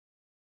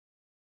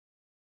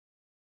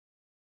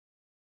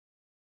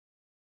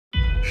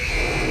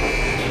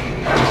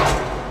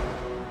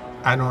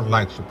I don't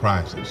like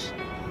surprises.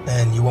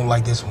 And you won't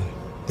like this one.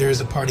 There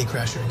is a party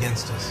crasher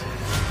against us.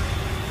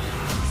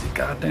 It's a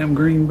goddamn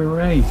Green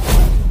Beret.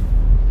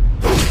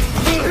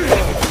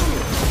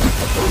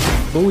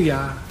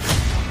 Booyah.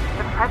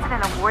 The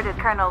president awarded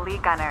Colonel Lee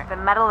Gunnar the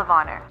Medal of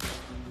Honor.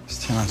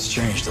 This town's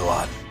changed a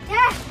lot.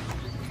 Yeah.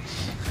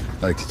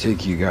 I'd like to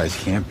take you guys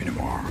camping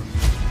tomorrow.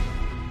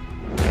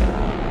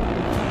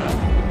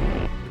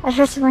 I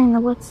heard something in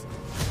the woods.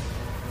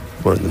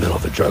 We're in the middle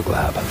of a drug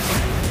lab.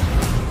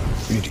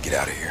 We need to get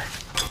out of here.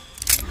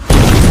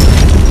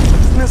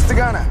 Mr.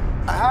 Gunnar,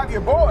 I have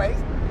your boy.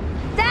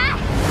 Dad!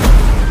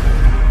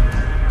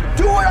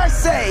 Do what I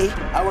say,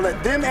 I will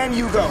let them and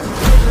you go.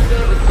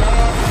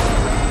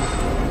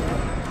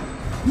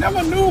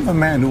 Never knew of a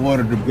man who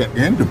wanted to get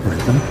into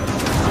prison.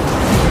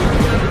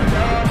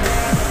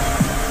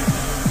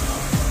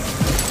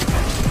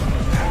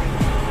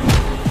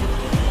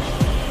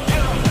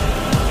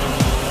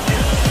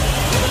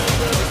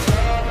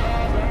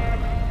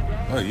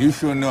 Well, you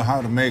sure know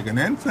how to make an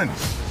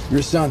entrance.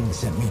 Your son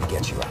sent me to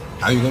get you out.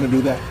 How are you gonna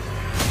do that?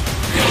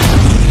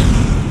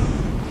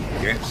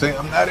 Can't say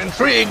I'm not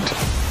intrigued.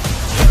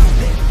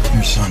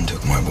 Your son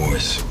took my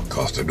boys.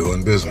 Cost of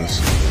doing business.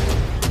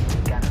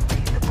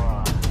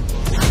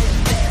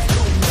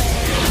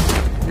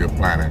 You're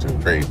planning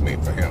to trade me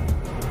for him.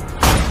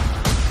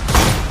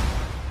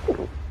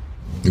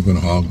 You gonna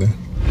hog that?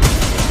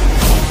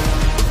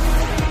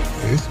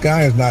 This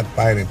guy is not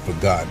fighting for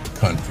God's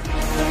country.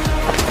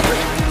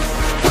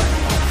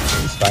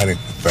 He's fighting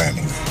for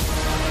family.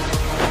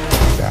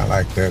 A guy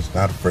like that's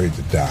not afraid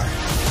to die.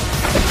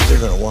 They're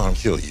gonna want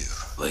to kill you.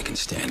 They can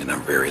stand in a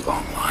very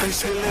long line.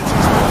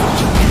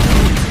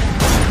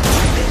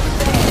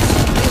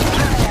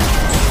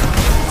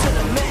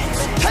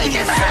 Take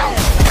him out!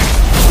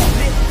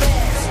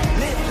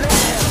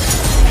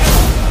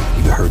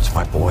 If it hurts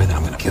my boy, then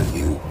I'm gonna kill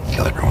you.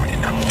 Kill everyone you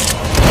know.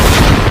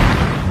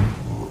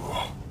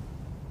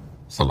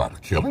 It's a lot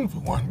of killing for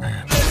one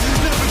man.